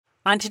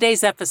On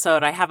today's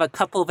episode, I have a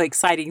couple of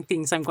exciting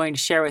things I'm going to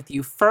share with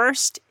you.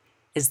 First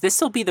is this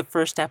will be the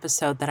first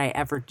episode that I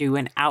ever do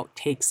an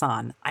outtakes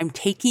on. I'm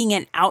taking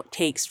an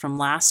outtakes from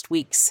last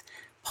week's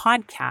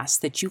podcast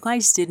that you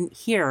guys didn't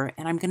hear,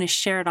 and I'm going to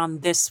share it on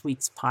this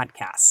week's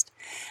podcast.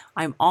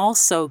 I'm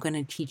also going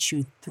to teach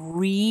you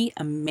 3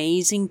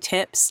 amazing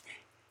tips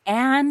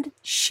and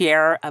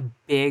share a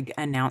big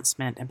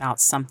announcement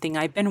about something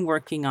I've been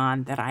working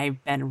on that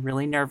I've been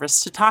really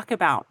nervous to talk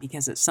about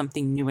because it's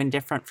something new and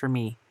different for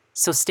me.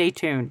 So stay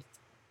tuned.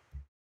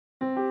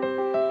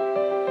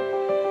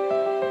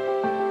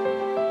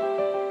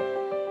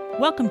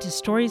 Welcome to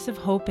Stories of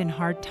Hope in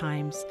Hard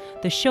Times,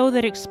 the show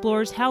that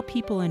explores how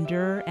people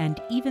endure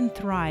and even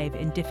thrive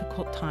in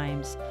difficult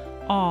times,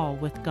 all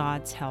with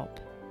God's help.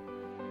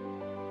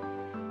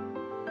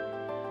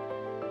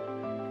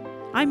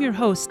 I'm your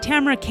host,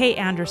 Tamara K.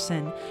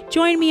 Anderson.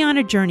 Join me on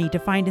a journey to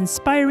find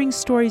inspiring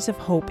stories of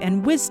hope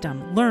and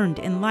wisdom learned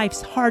in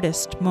life's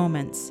hardest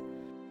moments.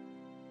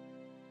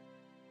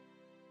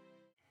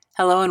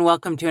 Hello and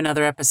welcome to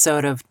another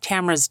episode of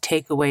Tamara's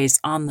Takeaways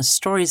on the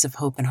Stories of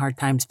Hope in Hard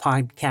Times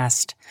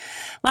podcast.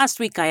 Last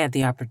week I had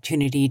the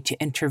opportunity to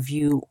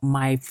interview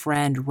my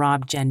friend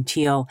Rob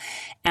Gentile,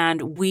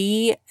 and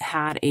we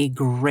had a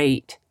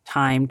great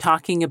time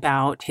talking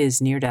about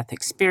his near-death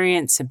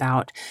experience,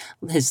 about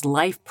his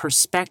life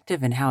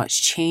perspective and how it's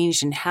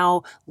changed and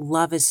how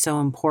love is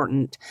so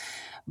important.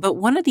 But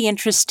one of the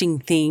interesting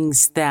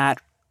things that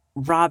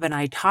Rob and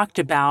I talked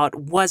about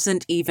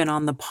wasn't even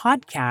on the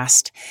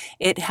podcast.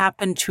 It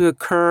happened to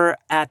occur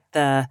at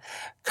the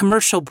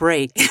commercial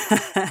break.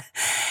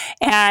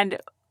 And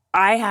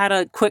I had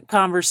a quick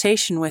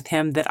conversation with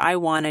him that I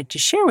wanted to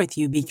share with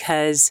you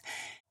because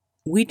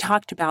we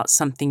talked about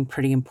something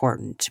pretty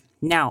important.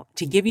 Now,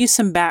 to give you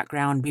some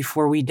background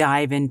before we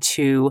dive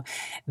into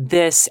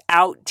this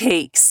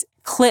outtakes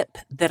clip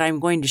that I'm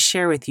going to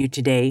share with you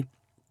today,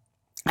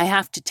 I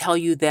have to tell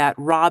you that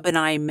Rob and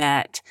I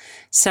met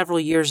several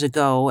years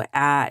ago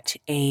at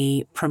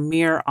a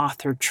premier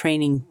author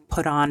training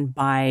put on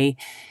by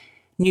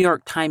New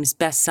York Times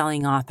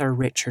bestselling author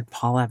Richard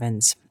Paul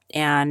Evans.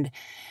 And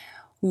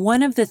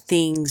one of the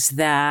things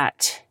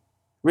that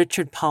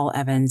Richard Paul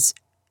Evans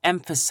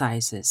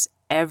emphasizes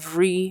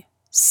every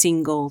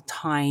single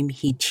time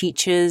he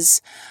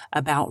teaches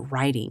about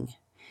writing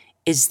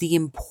is the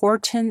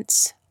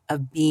importance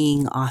of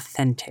being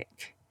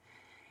authentic.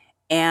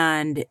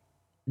 And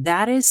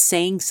that is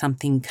saying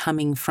something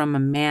coming from a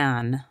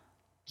man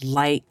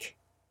like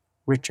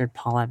Richard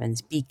Paul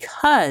Evans,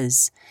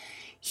 because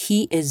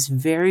he is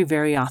very,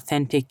 very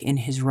authentic in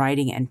his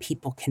writing and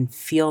people can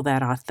feel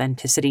that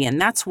authenticity.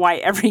 And that's why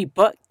every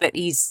book that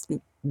he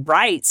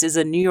writes is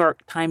a New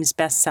York Times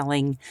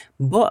bestselling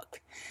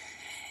book.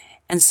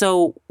 And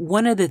so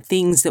one of the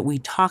things that we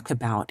talk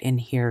about in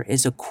here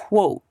is a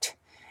quote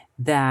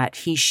that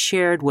he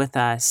shared with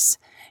us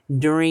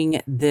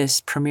during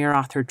this premier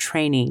author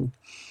training.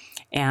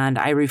 And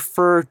I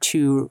refer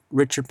to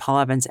Richard Paul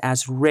Evans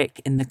as Rick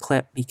in the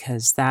clip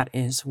because that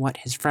is what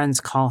his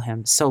friends call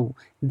him. So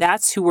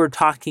that's who we're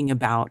talking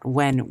about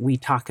when we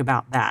talk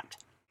about that.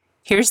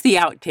 Here's the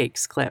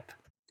outtakes clip.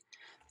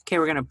 Okay,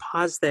 we're going to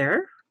pause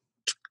there.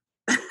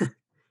 And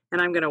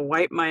I'm going to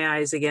wipe my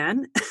eyes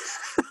again.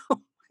 Oh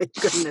my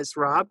goodness,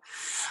 Rob.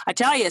 I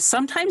tell you,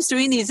 sometimes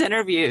doing these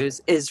interviews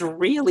is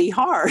really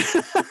hard.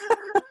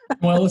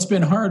 Well, it's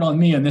been hard on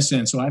me on this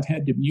end, so I've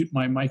had to mute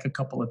my mic a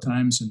couple of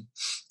times and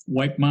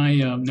wipe my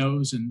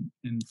nose and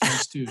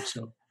face too.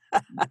 So,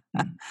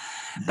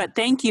 But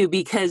thank you,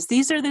 because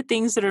these are the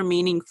things that are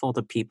meaningful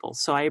to people.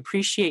 So I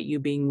appreciate you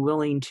being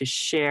willing to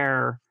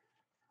share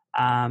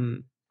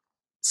some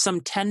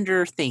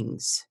tender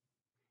things,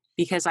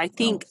 because I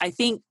think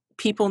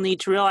people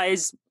need to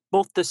realize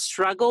both the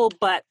struggle,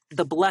 but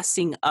the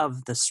blessing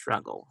of the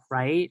struggle,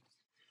 right?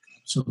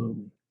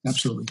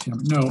 absolutely, Tim.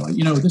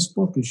 No, this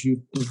book, as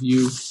you've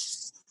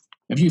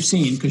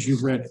seen because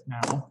you've read it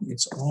now,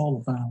 it's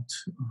all about.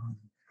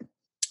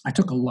 I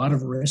took a lot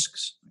of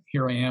risks.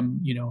 Here I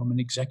am, I'm an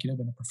executive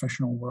in the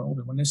professional world,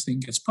 and when this thing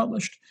gets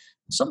published,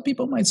 some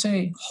people might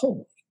say,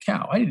 "Holy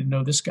cow! I didn't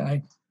know this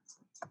guy.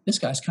 This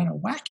guy's kind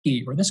of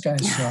wacky, or this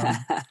guy's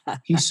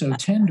he's so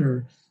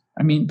tender."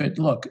 I mean, but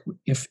look,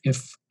 if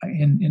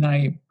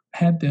I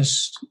had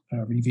this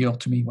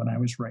revealed to me when I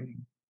was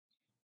writing.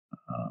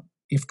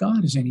 If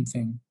God is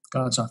anything,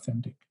 God's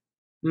authentic.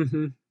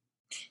 Mm-hmm.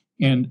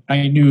 And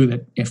I knew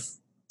that if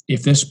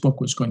this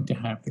book was going to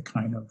have the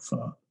kind of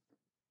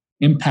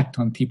impact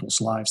on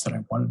people's lives that I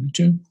wanted it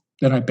to,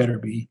 then I better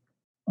be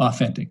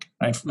authentic.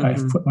 I've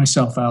put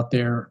myself out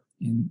there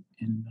in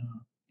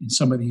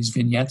some of these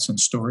vignettes and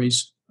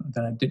stories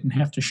that I didn't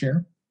have to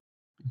share,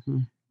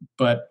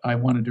 but I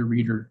wanted a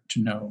reader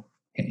to know,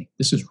 hey,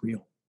 this is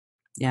real.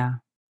 Yeah.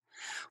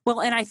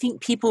 Well, and I think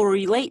people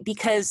relate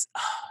because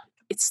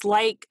it's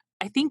like,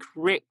 I think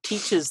Rick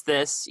teaches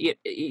this,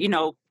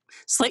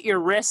 slit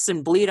your wrists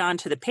and bleed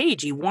onto the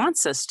page. He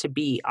wants us to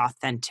be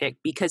authentic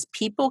because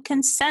people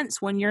can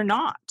sense when you're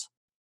not.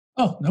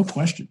 Oh, no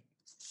question.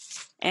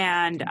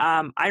 And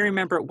I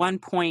remember at one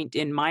point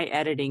in my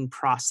editing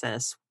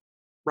process,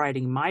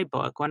 writing my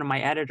book, one of my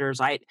editors,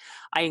 I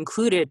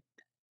included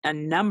a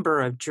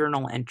number of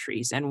journal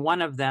entries, and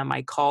one of them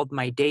I called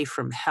My Day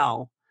from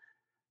Hell.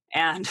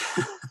 And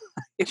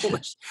it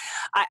was,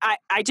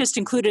 I just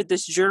included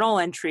this journal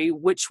entry,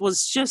 which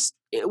was just,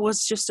 it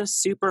was just a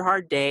super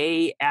hard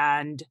day.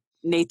 And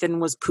Nathan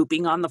was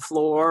pooping on the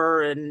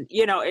floor, and,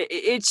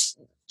 it's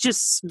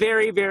just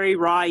very, very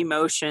raw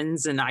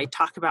emotions. And I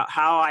talk about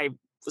how I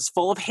was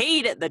full of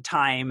hate at the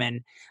time,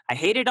 and I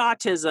hated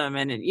autism,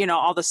 and,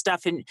 all the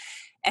stuff. And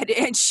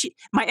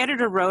my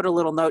editor wrote a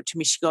little note to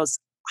me. She goes,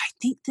 I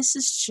think this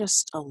is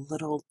just a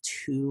little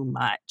too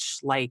much.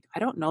 Like, I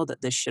don't know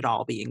that this should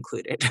all be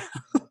included.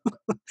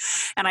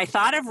 And I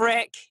thought of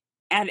Rick,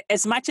 and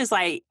as much as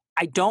I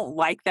don't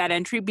like that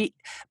entry,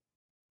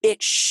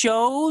 it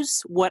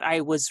shows what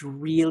I was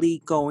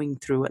really going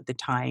through at the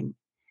time.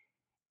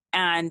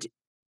 And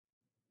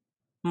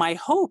my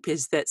hope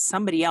is that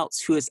somebody else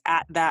who is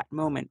at that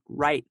moment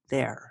right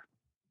there,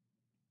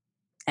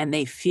 and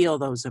they feel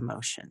those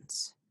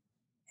emotions,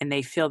 and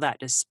they feel that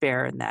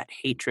despair and that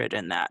hatred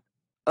and that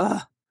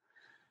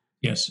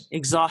Yes.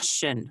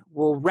 exhaustion,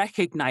 will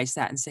recognize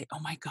that and say, oh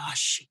my gosh,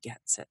 she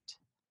gets it.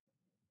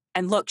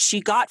 And look, she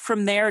got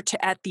from there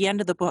to at the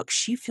end of the book,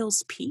 she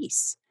feels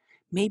peace.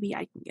 Maybe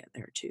I can get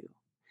there too.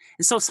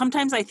 And so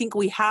sometimes I think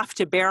we have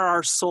to bare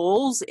our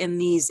souls in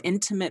these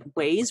intimate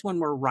ways when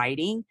we're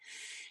writing,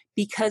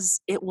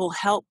 because it will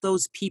help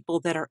those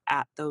people that are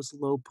at those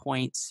low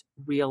points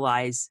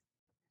realize,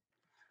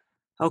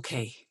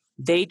 okay,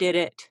 they did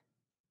it.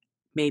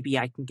 Maybe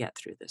I can get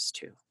through this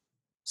too.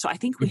 So I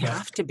think we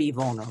have to be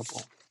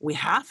vulnerable. We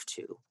have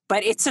to.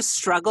 But it's a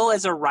struggle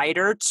as a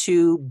writer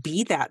to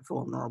be that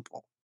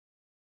vulnerable.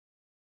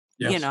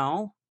 Yes.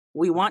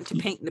 We want to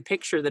paint the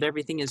picture that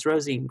everything is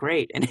rosy and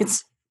great, and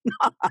it's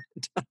not.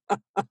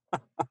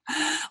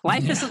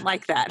 Life isn't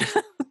like that.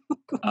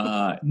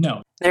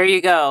 No. There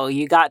you go.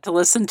 You got to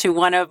listen to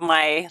one of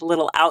my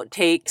little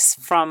outtakes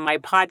from my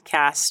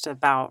podcast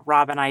about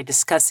Rob and I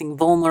discussing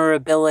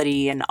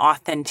vulnerability and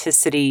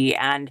authenticity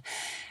and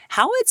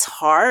how it's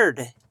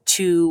hard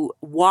to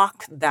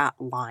walk that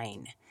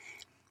line.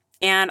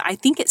 And I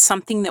think it's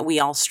something that we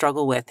all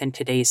struggle with in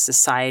today's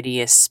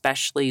society,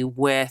 especially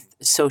with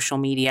social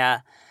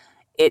media.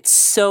 It's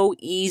so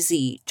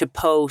easy to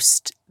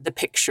post the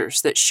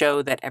pictures that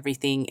show that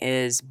everything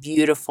is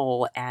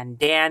beautiful and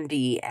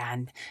dandy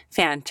and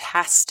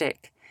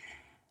fantastic.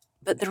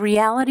 But the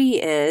reality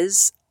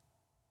is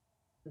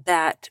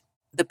that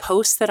the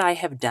posts that I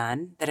have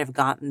done that have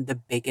gotten the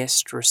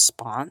biggest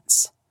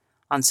response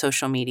on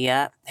social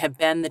media have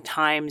been the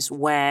times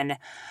when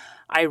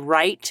I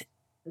write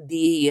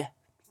the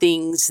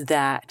things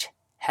that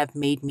have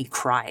made me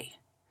cry,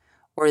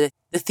 or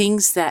the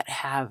things that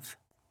have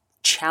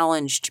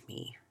challenged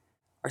me,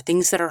 or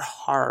things that are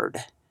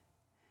hard.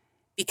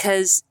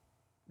 Because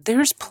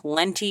there's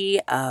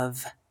plenty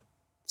of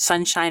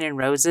sunshine and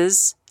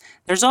roses.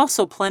 There's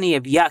also plenty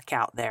of yuck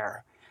out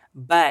there.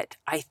 But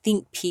I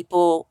think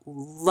people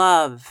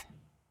love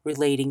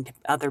relating to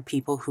other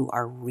people who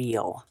are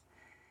real.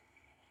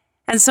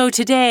 And so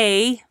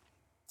today,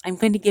 I'm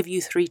going to give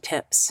you 3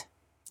 tips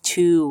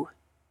to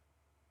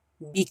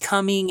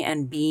becoming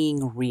and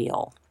being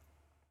real.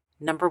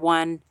 Number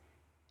 1,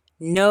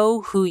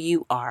 know who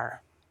you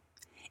are.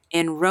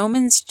 In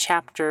Romans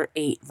chapter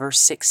 8, verse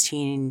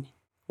 16,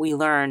 we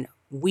learn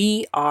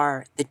we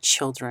are the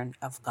children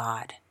of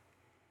God.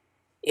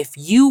 If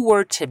you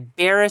were to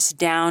bear us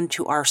down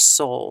to our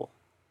soul,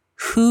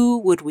 who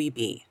would we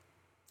be?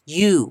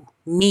 You,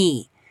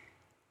 me.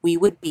 We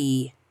would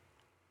be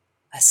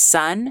a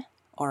son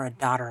or a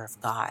daughter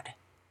of God.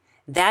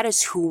 That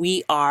is who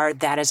we are.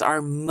 That is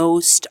our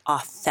most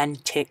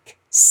authentic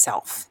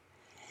self.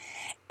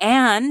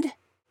 And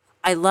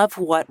I love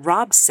what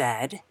Rob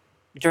said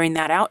during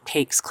that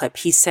outtakes clip.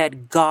 He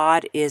said,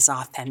 God is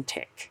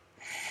authentic.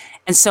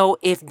 And so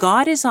if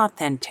God is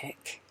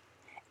authentic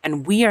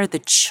and we are the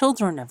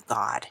children of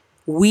God,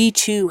 we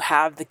too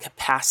have the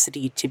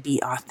capacity to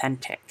be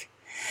authentic.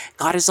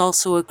 God is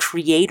also a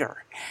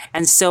creator.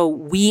 And so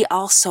we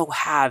also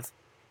have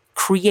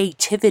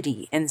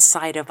creativity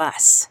inside of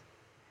us.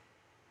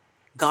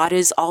 God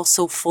is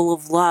also full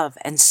of love.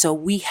 And so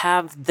we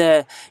have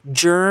the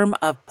germ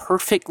of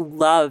perfect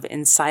love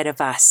inside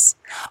of us.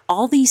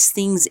 All these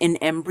things in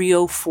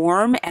embryo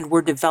form, and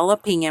we're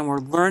developing and we're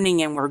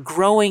learning and we're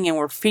growing and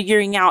we're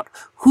figuring out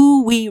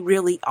who we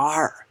really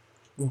are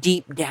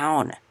deep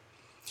down.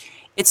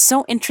 It's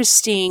so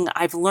interesting.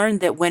 I've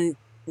learned that when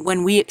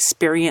we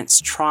experience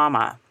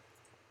trauma,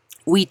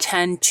 we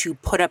tend to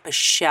put up a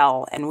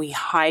shell and we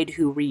hide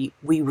who we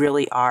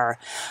really are.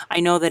 I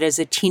know that as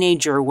a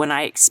teenager, when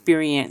I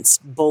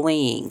experienced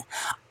bullying,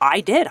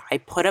 I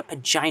put up a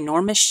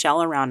ginormous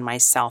shell around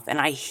myself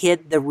and I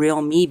hid the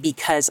real me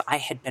because I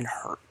had been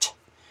hurt.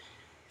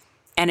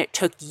 And it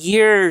took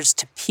years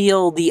to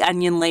peel the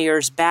onion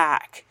layers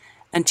back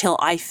until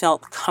I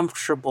felt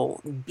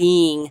comfortable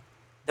being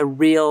the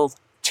real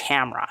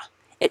Tamra.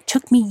 It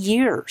took me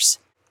years.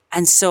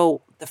 And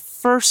so the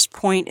first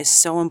point is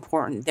so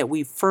important, that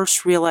we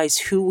first realize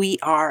who we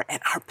are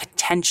and our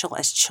potential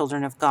as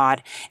children of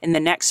God. In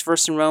the next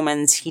verse in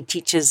Romans, he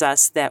teaches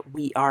us that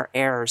we are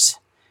heirs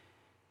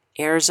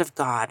of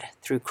God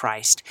through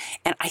Christ.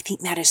 And I think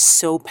that is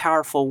so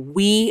powerful.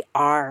 We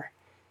are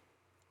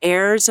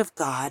heirs of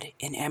God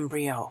in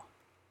embryo.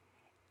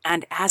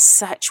 And as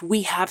such,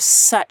 we have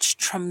such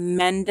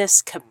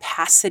tremendous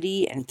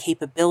capacity and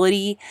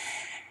capability.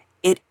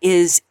 It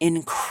is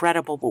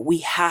incredible, but we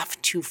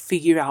have to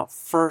figure out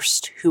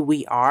first who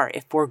we are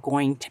if we're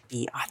going to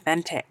be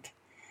authentic.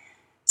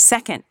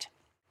 Second,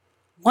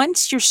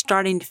 once you're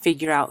starting to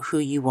figure out who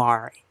you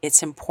are,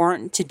 it's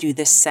important to do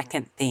this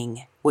second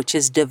thing, which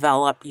is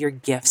develop your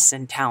gifts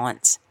and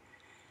talents.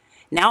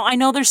 Now, I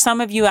know there's some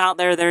of you out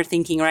there that are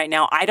thinking right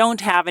now, I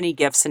don't have any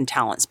gifts and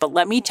talents, but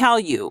let me tell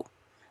you,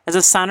 as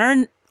a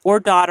son or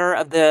daughter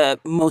of the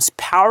most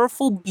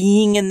powerful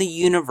being in the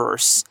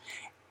universe,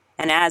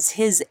 and as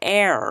his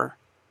heir,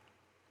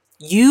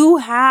 you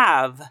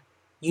have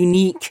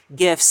unique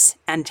gifts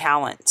and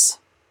talents.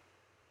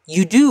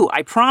 You do,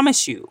 I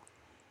promise you.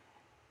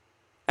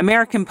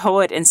 American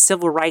poet and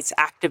civil rights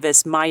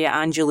activist Maya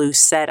Angelou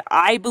said,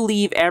 I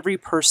believe every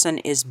person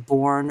is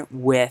born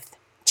with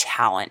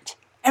talent.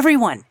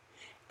 Everyone.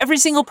 Every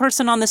single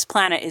person on this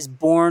planet is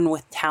born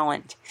with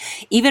talent.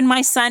 Even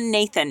my son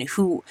Nathan,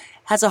 who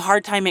has a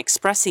hard time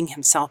expressing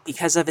himself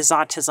because of his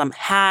autism,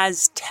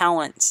 has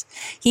talents.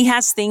 He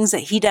has things that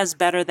he does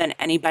better than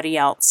anybody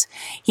else.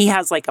 He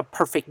has like a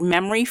perfect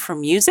memory for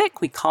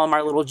music. We call him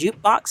our little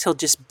jukebox. He'll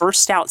just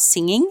burst out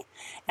singing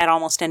at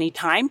almost any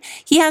time.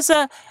 He has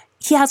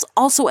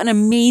also an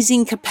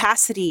amazing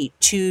capacity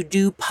to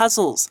do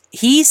puzzles.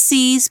 He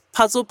sees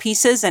puzzle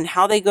pieces and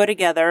how they go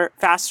together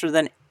faster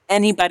than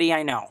anybody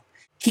I know.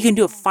 He can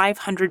do a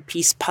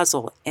 500-piece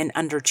puzzle in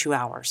under 2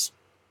 hours,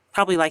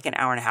 probably like an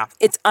hour and a half.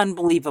 It's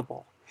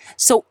unbelievable.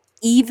 So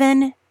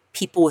even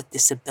people with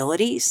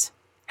disabilities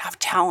have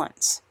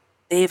talents.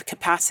 They have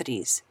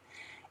capacities.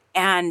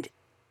 And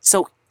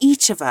so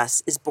each of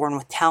us is born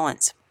with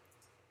talents.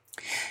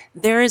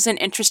 There is an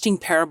interesting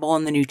parable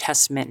in the New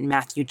Testament in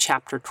Matthew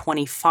chapter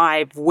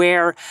 25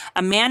 where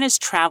a man is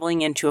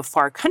traveling into a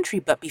far country,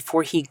 but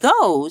before he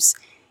goes,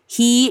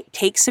 he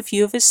takes a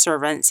few of his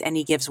servants and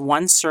he gives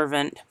one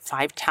servant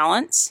 5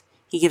 talents.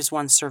 He gives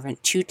one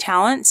servant 2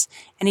 talents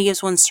and he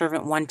gives one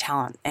servant 1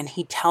 talent. And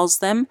he tells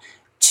them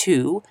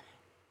to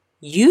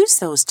use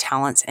those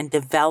talents and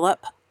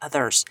develop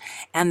others.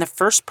 And the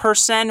first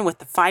person with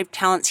the 5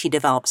 talents, he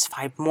develops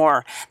 5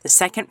 more. The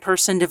second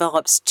person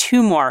develops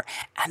 2 more.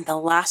 And the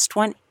last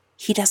one,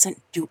 he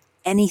doesn't do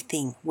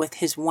anything with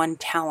his 1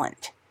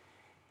 talent.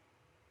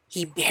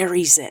 He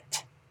buries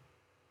it.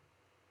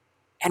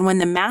 And when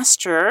the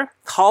master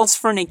calls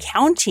for an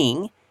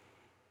accounting,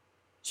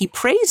 he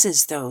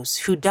praises those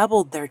who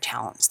doubled their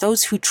talents,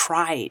 those who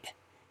tried.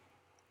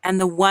 And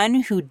the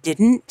one who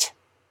didn't,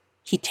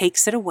 he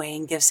takes it away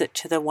and gives it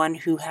to the one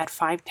who had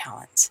 5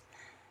 talents.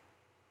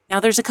 Now,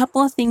 there's a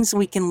couple of things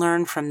we can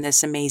learn from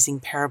this amazing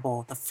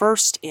parable. The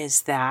first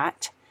is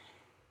that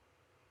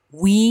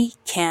we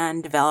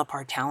can develop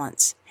our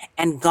talents,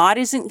 and God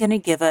isn't going to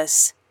give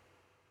us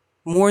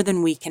more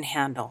than we can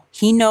handle.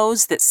 He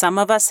knows that some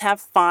of us have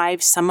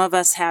 5, some of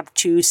us have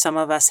 2, some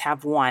of us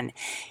have 1.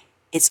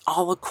 It's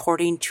all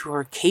according to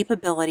our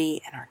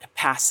capability and our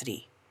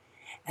capacity.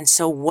 And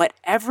so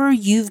whatever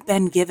you've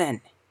been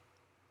given,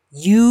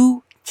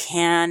 you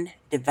can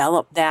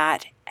develop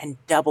that and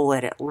double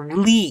it at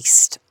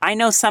least. I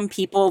know some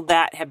people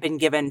that have been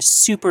given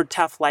super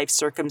tough life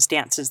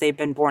circumstances they've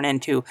been born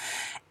into,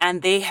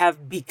 and they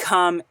have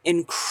become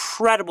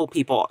incredible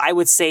people. I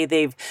would say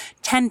they've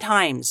 10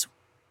 times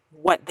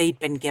what they'd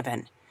been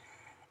given.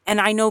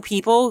 And I know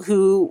people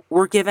who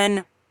were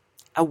given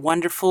a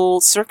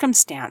wonderful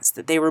circumstance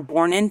that they were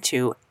born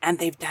into, and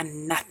they've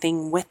done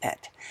nothing with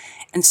it.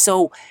 And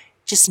so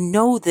just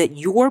know that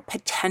your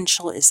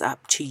potential is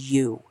up to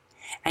you.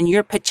 And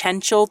your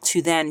potential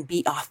to then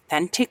be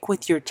authentic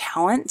with your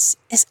talents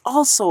is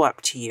also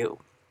up to you.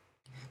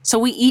 So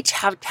we each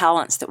have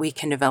talents that we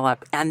can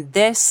develop. And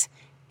this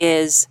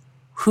is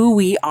who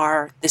we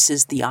are. This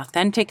is the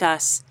authentic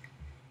us.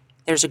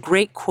 There's a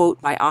great quote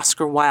by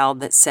Oscar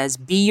Wilde that says,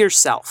 "Be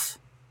yourself.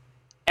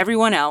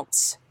 Everyone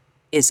else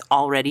is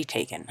already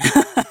taken."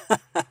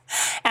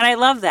 And I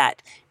love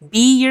that.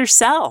 Be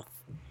yourself.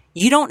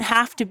 You don't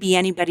have to be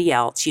anybody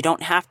else. You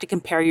don't have to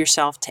compare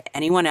yourself to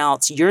anyone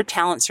else. Your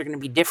talents are going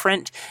to be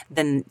different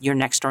than your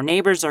next door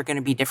neighbors, are going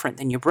to be different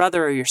than your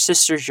brother or your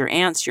sisters, your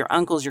aunts, your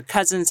uncles, your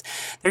cousins.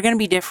 They're going to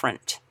be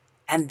different.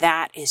 And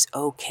that is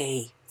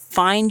okay.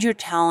 Find your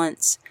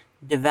talents,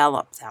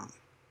 develop them,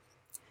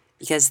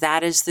 because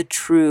that is the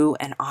true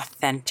and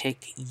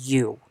authentic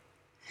you.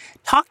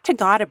 Talk to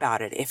God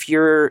about it. If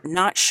you're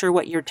not sure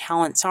what your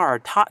talents are,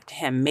 talk to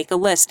Him, make a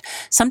list.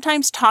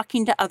 Sometimes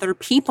talking to other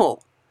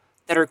people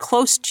that are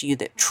close to you,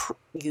 that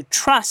you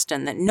trust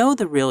and that know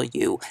the real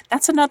you,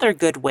 that's another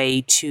good way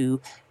to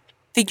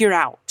figure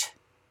out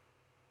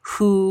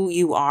who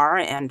you are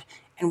and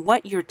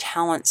what your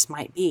talents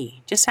might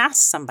be. Just ask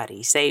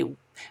somebody. Say,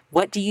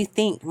 What do you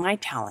think my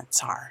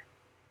talents are?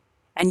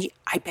 And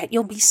I bet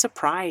you'll be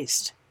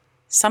surprised.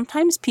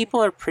 Sometimes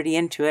people are pretty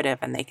intuitive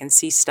and they can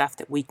see stuff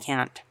that we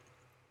can't.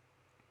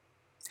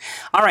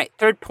 All right,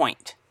 third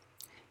point,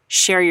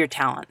 share your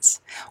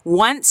talents.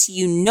 Once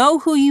you know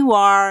who you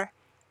are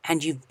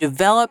and you've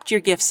developed your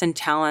gifts and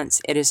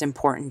talents, it is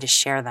important to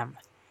share them.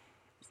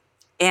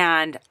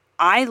 And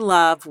I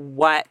love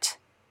what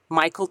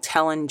Michael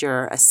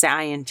Tellinger, a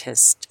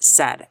scientist,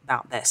 said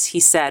about this. He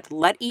said,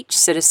 let each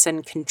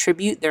citizen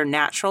contribute their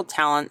natural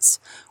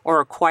talents or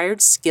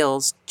acquired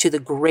skills to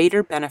the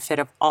greater benefit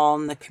of all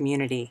in the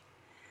community.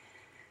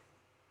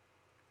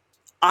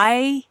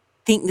 I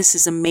think this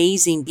is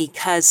amazing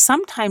because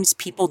sometimes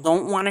people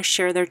don't want to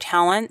share their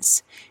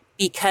talents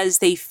because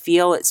they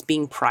feel it's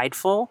being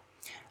prideful.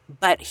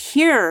 But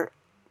here,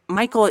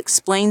 Michael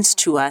explains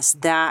to us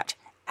that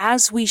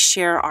as we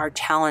share our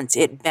talents,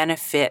 it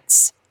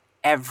benefits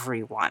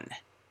everyone.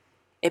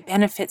 It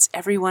benefits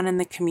everyone in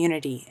the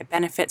community. It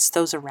benefits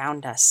those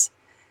around us.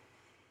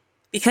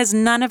 Because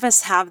none of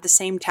us have the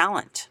same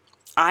talent.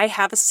 I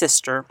have a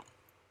sister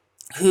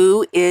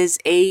who is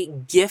a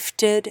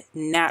gifted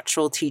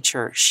natural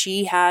teacher.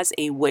 She has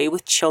a way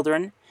with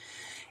children,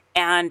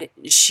 and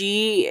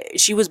she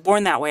was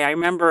born that way. I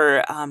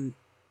remember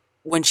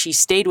when she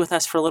stayed with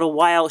us for a little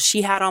while,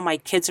 she had all my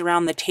kids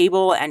around the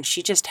table and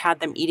she just had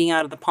them eating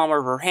out of the palm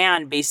of her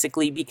hand,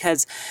 basically,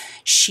 because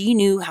she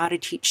knew how to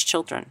teach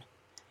children.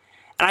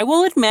 And I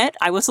will admit,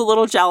 I was a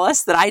little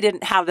jealous that I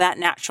didn't have that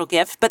natural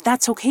gift, but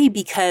that's okay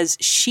because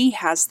she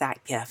has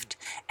that gift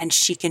and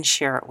she can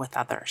share it with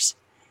others.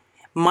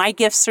 My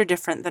gifts are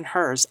different than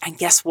hers. And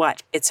guess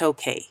what? It's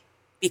okay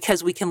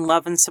because we can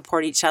love and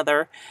support each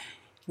other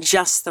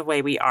just the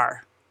way we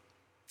are.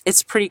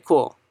 It's pretty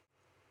cool.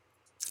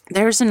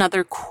 There's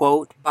another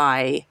quote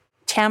by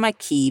Tama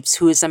Keeves,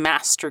 who is a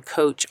master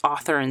coach,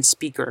 author, and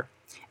speaker.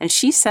 And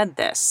she said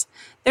this,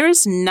 there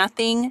is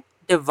nothing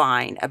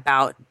divine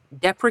about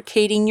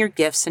deprecating your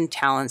gifts and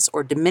talents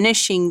or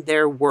diminishing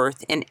their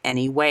worth in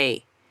any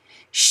way.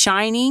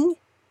 Shining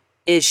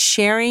is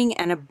sharing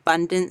an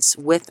abundance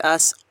with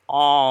us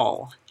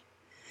all.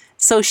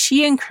 So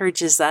she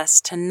encourages us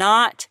to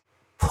not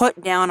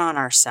put down on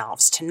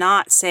ourselves, to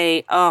not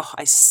say, oh,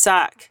 I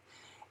suck,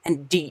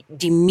 and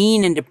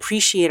demean and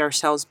depreciate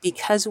ourselves,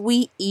 because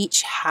we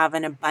each have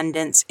an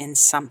abundance in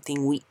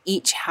something. We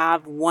each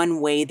have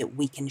one way that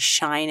we can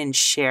shine and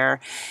share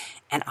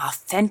and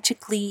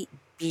authentically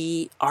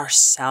be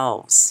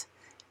ourselves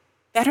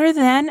better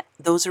than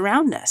those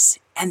around us.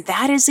 And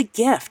that is a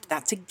gift.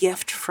 That's a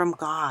gift from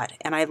God.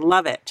 And I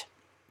love it.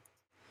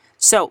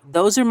 So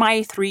those are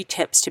my 3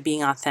 tips to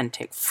being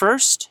authentic.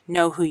 First,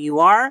 know who you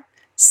are.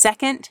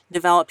 Second,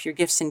 develop your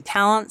gifts and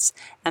talents.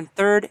 And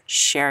third,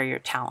 share your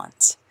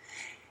talents.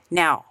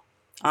 Now,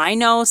 I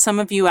know some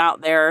of you out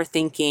there are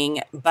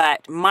thinking,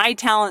 but my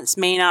talents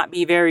may not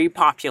be very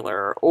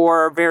popular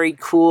or very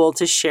cool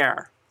to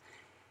share.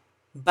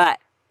 But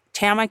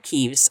Tama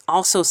Keeves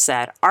also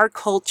said, our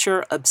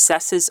culture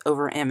obsesses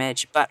over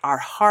image, but our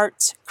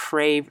hearts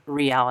crave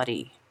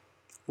reality.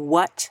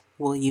 What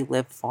will you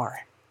live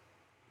for?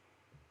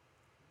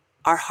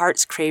 Our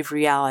hearts crave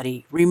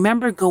reality.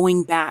 Remember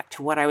going back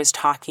to what I was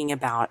talking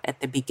about at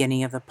the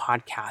beginning of the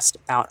podcast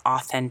about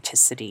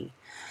authenticity,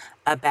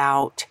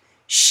 about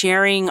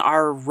sharing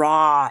our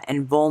raw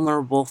and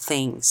vulnerable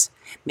things.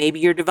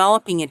 Maybe you're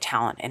developing a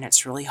talent and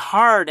it's really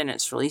hard and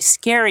it's really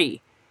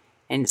scary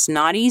and it's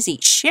not easy.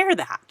 Share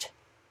that.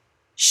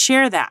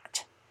 Share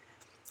that.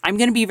 I'm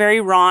going to be very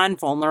raw and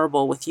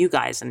vulnerable with you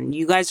guys, and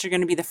you guys are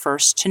going to be the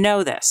first to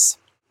know this.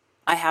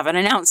 I have an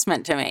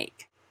announcement to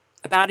make.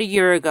 About a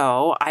year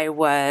ago, I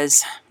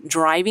was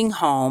driving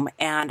home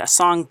and a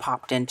song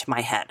popped into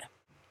my head.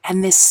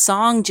 And this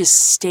song just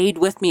stayed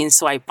with me. And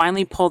so I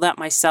finally pulled out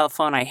my cell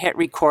phone, I hit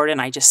record,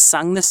 and I just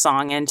sung the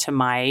song into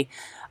my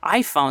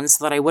iPhone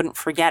so that I wouldn't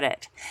forget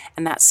it.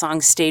 And that song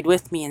stayed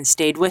with me and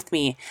stayed with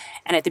me.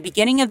 And at the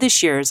beginning of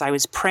this year, as I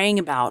was praying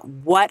about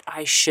what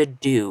I should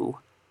do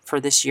for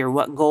this year,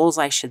 what goals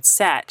I should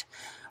set,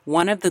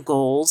 one of the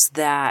goals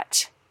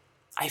that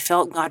I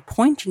felt God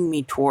pointing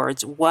me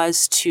towards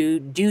was to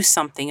do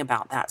something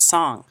about that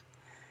song.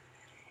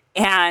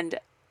 And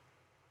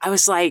I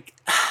was like,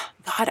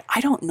 God, I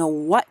don't know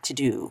what to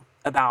do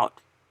about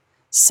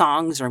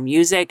songs or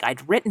music.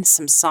 I'd written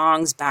some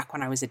songs back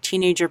when I was a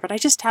teenager, but I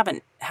just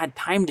haven't had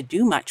time to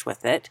do much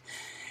with it,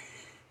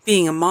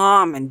 being a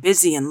mom and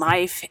busy in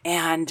life.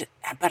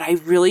 But I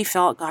really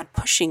felt God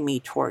pushing me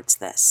towards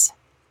this.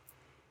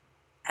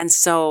 And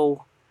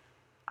so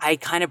I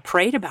kind of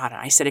prayed about it.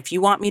 I said, if you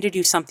want me to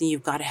do something,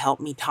 you've got to help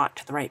me talk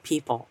to the right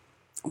people.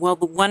 Well,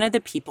 one of the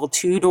people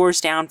 2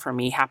 doors down from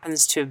me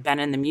happens to have been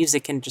in the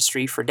music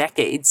industry for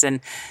decades. And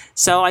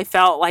so I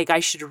felt like I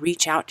should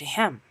reach out to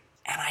him.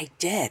 And I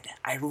did.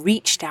 I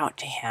reached out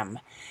to him.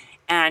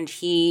 And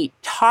he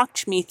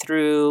talked me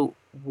through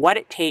what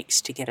it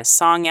takes to get a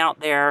song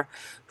out there,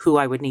 who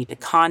I would need to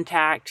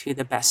contact, who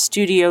the best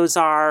studios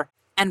are.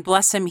 And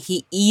bless him,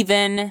 he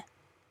even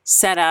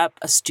set up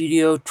a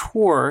studio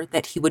tour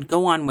that he would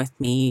go on with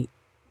me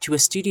to a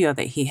studio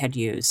that he had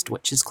used,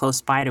 which is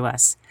close by to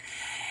us.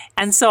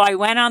 And so I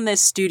went on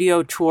this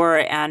studio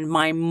tour, and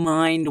my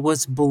mind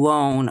was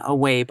blown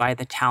away by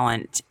the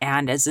talent.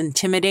 And as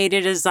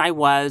intimidated as I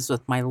was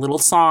with my little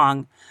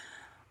song,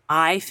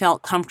 I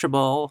felt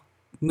comfortable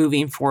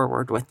moving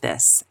forward with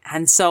this.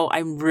 And so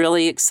I'm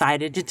really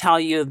excited to tell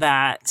you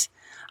that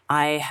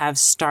I have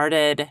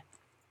started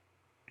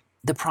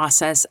the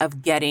process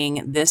of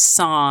getting this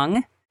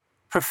song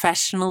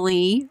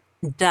professionally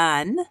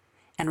done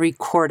and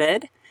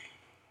recorded.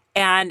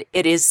 And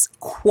it is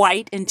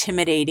quite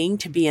intimidating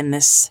to be in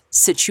this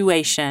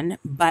situation,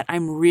 but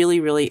I'm really,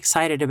 really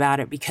excited about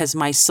it because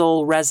my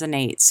soul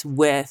resonates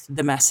with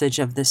the message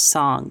of this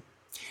song.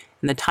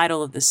 And the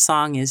title of this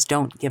song is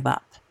Don't Give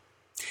Up.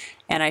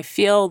 And I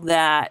feel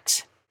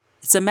that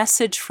it's a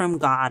message from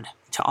God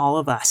to all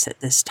of us at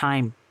this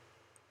time.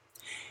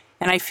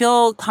 And I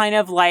feel kind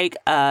of like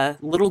a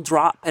little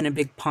drop in a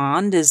big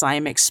pond as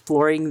I'm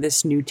exploring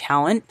this new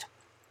talent,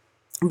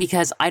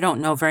 because I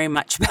don't know very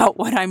much about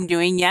what I'm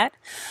doing yet.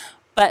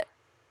 But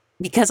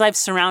because I've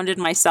surrounded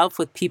myself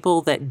with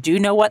people that do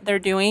know what they're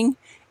doing,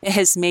 it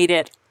has made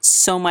it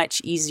so much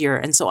easier.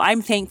 And so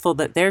I'm thankful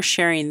that they're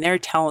sharing their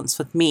talents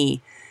with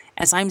me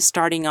as I'm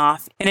starting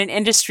off in an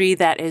industry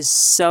that is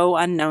so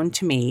unknown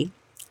to me.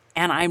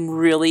 And I'm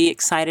really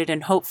excited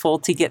and hopeful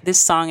to get this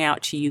song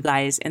out to you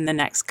guys in the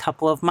next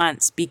couple of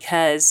months,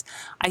 because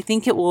I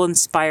think it will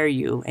inspire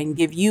you and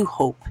give you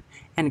hope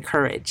and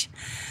courage.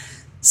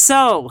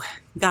 So,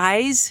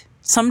 guys,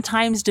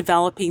 sometimes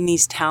developing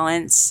these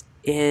talents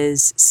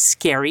is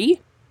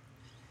scary,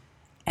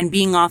 and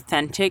being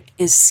authentic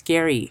is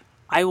scary.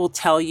 I will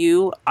tell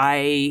you,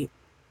 I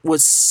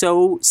was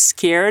so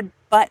scared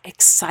but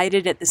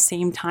excited at the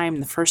same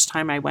time the first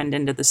time I went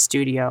into the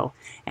studio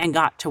and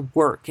got to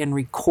work and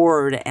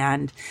record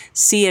and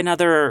see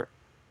another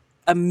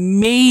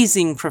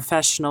amazing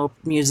professional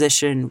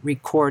musician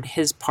record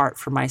his part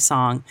for my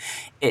song.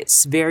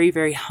 It's very,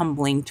 very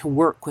humbling to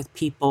work with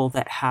people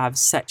that have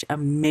such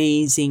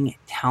amazing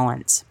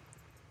talents.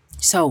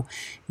 So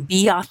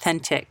be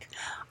authentic.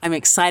 I'm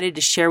excited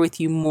to share with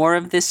you more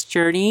of this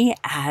journey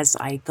as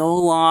I go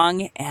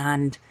along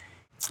and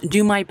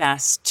do my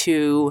best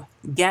to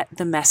get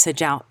the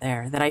message out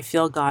there that I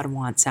feel God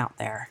wants out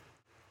there.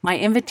 My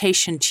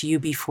invitation to you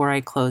before I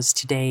close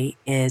today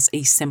is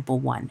a simple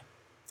one.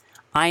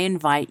 I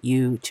invite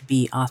you to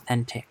be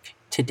authentic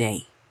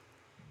today,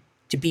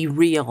 to be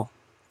real,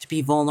 to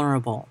be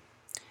vulnerable,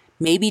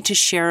 maybe to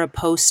share a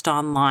post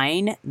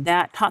online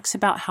that talks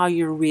about how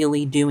you're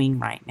really doing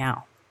right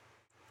now.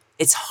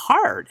 It's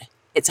hard.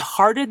 It's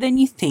harder than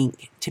you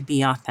think to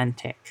be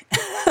authentic.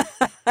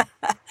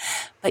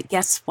 But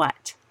guess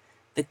what?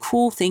 The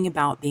cool thing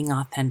about being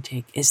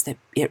authentic is that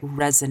it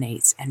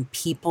resonates and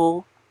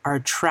people are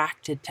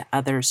attracted to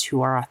others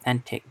who are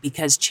authentic,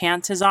 because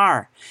chances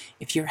are,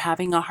 if you're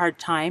having a hard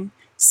time,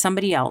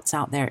 somebody else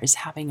out there is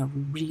having a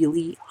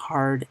really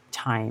hard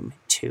time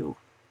too.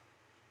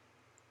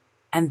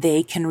 And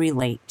they can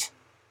relate.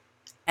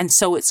 And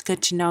so it's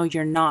good to know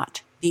you're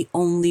not the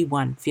only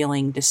one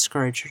feeling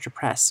discouraged or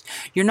depressed.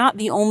 You're not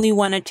the only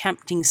one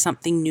attempting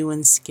something new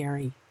and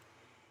scary.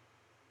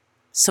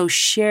 So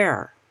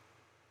share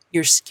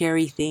your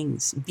scary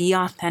things. Be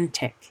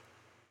authentic.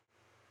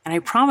 And I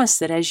promise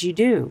that as you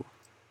do,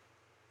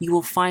 you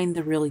will find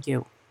the real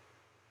you.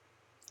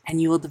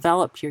 And you will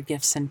develop your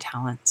gifts and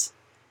talents.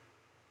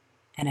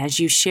 And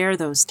as you share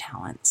those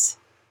talents,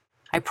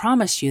 I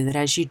promise you that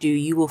as you do,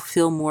 you will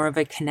feel more of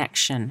a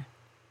connection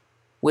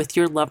with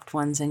your loved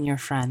ones and your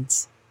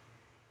friends.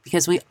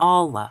 Because we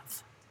all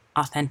love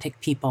authentic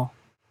people.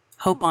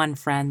 Hope on,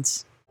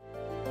 friends.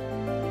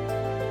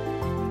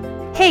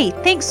 Hey,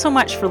 thanks so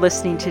much for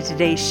listening to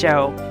today's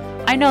show.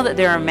 I know that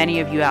there are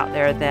many of you out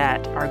there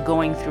that are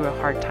going through a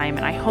hard time,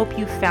 and I hope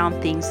you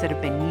found things that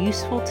have been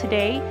useful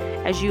today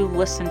as you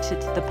listen to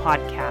the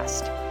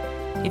podcast.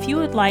 If you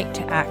would like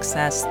to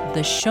access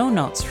the show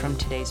notes from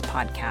today's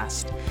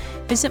podcast,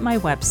 visit my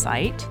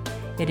website.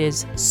 It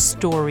is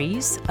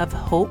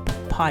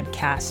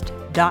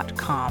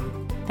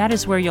storiesofhopepodcast.com. That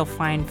is where you'll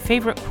find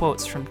favorite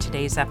quotes from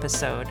today's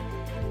episode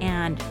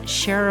and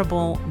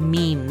shareable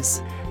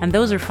memes. And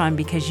those are fun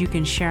because you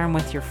can share them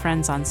with your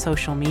friends on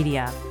social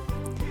media.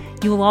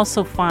 You will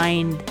also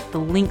find the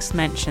links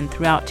mentioned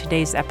throughout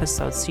today's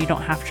episode, so you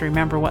don't have to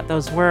remember what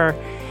those were.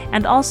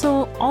 And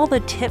also all the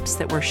tips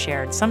that were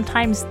shared.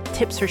 Sometimes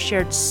tips are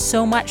shared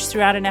so much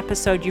throughout an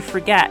episode you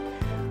forget.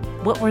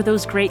 What were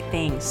those great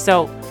things?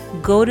 So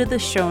go to the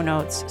show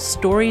notes,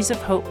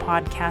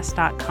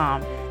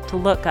 storiesofhopepodcast.com, to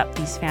look up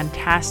these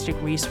fantastic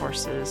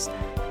resources.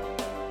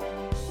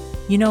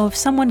 You know, if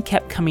someone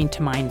kept coming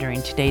to mind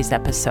during today's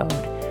episode,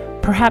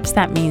 perhaps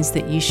that means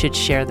that you should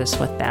share this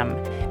with them.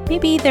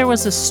 Maybe there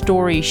was a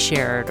story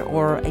shared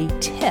or a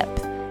tip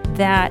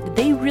that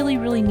they really,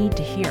 really need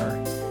to hear.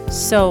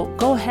 So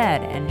go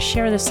ahead and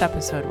share this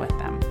episode with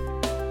them.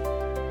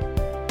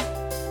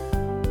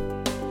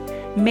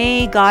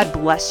 May God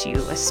bless you,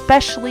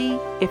 especially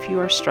if you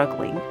are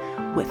struggling,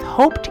 with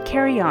hope to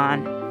carry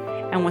on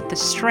and with the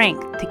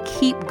strength to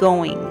keep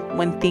going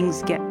when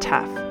things get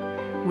tough.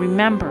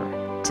 remember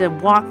to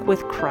walk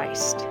with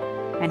Christ,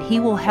 and He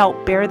will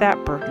help bear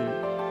that burden.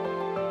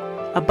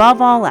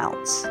 Above all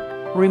else,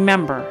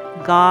 remember,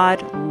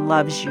 God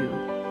loves you.